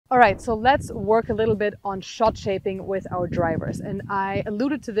All right, so let's work a little bit on shot shaping with our drivers. And I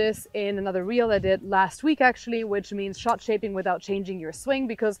alluded to this in another reel I did last week actually, which means shot shaping without changing your swing,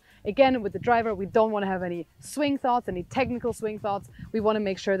 because again, with the driver, we don't want to have any swing thoughts, any technical swing thoughts. We want to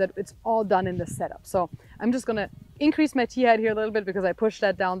make sure that it's all done in the setup. So I'm just going to increase my tee height here a little bit because I pushed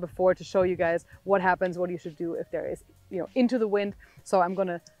that down before to show you guys what happens, what you should do if there is, into the wind. So I'm going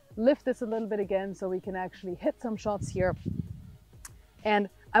to lift this a little bit again so we can actually hit some shots here. And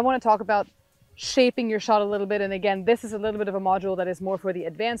I want to talk about shaping your shot a little bit. And again, this is a little bit of a module that is more for the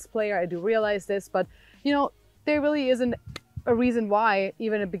advanced player. I do realize this, but there really isn't a reason why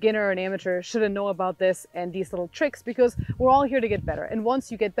even a beginner or an amateur shouldn't know about this and these little tricks, because we're all here to get better. And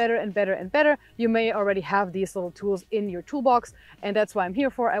once you get better and better and better, you may already have these little tools in your toolbox. And that's what I'm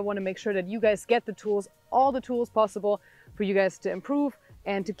here for. I want to make sure that you guys get the tools, all the tools possible for you guys to improve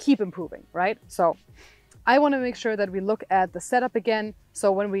and to keep improving, right? So I want to make sure that we look at the setup again.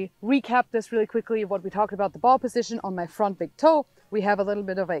 So when we recap this really quickly, what we talked about, the ball position on my front big toe, we have a little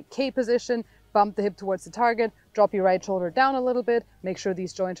bit of a K position, bump the hip towards the target, drop your right shoulder down a little bit, make sure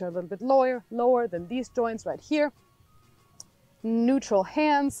these joints are a little bit lower than these joints right here. Neutral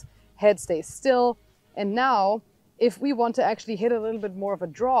hands, head stays still. And now, if we want to actually hit a little bit more of a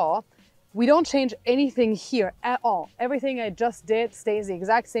draw, we don't change anything here at all. Everything I just did stays the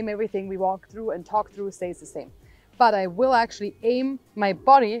exact same. Everything we walked through and talked through stays the same. But I will actually aim my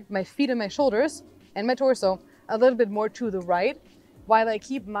body, my feet and my shoulders and my torso a little bit more to the right, while I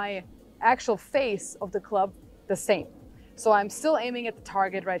keep my actual face of the club the same. So I'm still aiming at the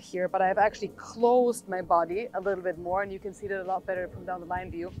target right here, but I've actually closed my body a little bit more, and you can see that a lot better from down the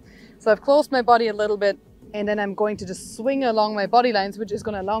line view. So I've closed my body a little bit, and then I'm going to just swing along my body lines, which is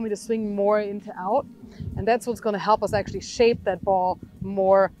going to allow me to swing more into out. And that's what's going to help us actually shape that ball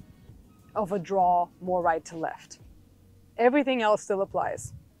more of a draw, more right to left. Everything else still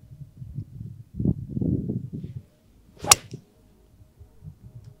applies.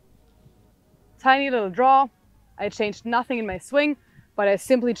 Tiny little draw. I changed nothing in my swing, but I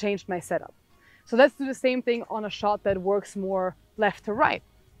simply changed my setup. So let's do the same thing on a shot that works more left to right.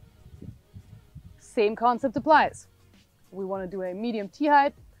 Same concept applies. We want to do a medium tee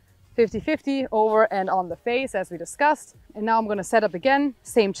height, 50-50 over and on the face as we discussed. And now I'm going to set up again,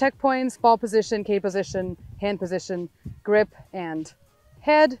 same checkpoints, ball position, K position, hand position, grip and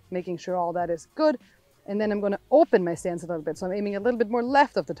head, making sure all that is good. And then I'm going to open my stance a little bit. So I'm aiming a little bit more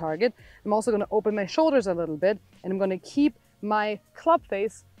left of the target. I'm also going to open my shoulders a little bit, and I'm going to keep my club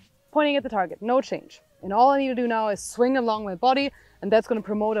face pointing at the target, no change. And all I need to do now is swing along my body, and that's going to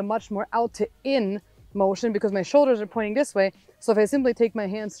promote a much more out to in motion because my shoulders are pointing this way. So if I simply take my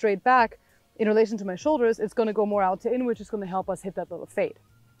hand straight back in relation to my shoulders, it's going to go more out to in, which is going to help us hit that little fade.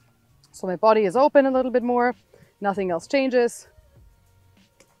 So my body is open a little bit more, nothing else changes.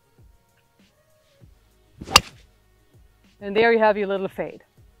 And there you have your little fade.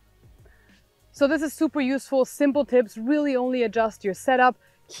 So this is super useful, simple tips, really only adjust your setup,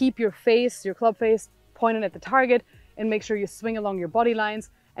 keep your face, your club face pointed at the target, and make sure you swing along your body lines.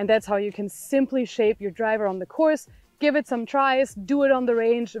 And that's how you can simply shape your driver on the course. Give it some tries, do it on the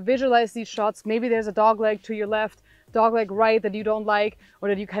range, visualize these shots. Maybe there's a dog leg to your left, dog leg right that you don't like, or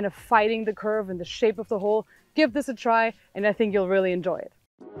that you're kind of fighting the curve and the shape of the hole. Give this a try, and I think you'll really enjoy it.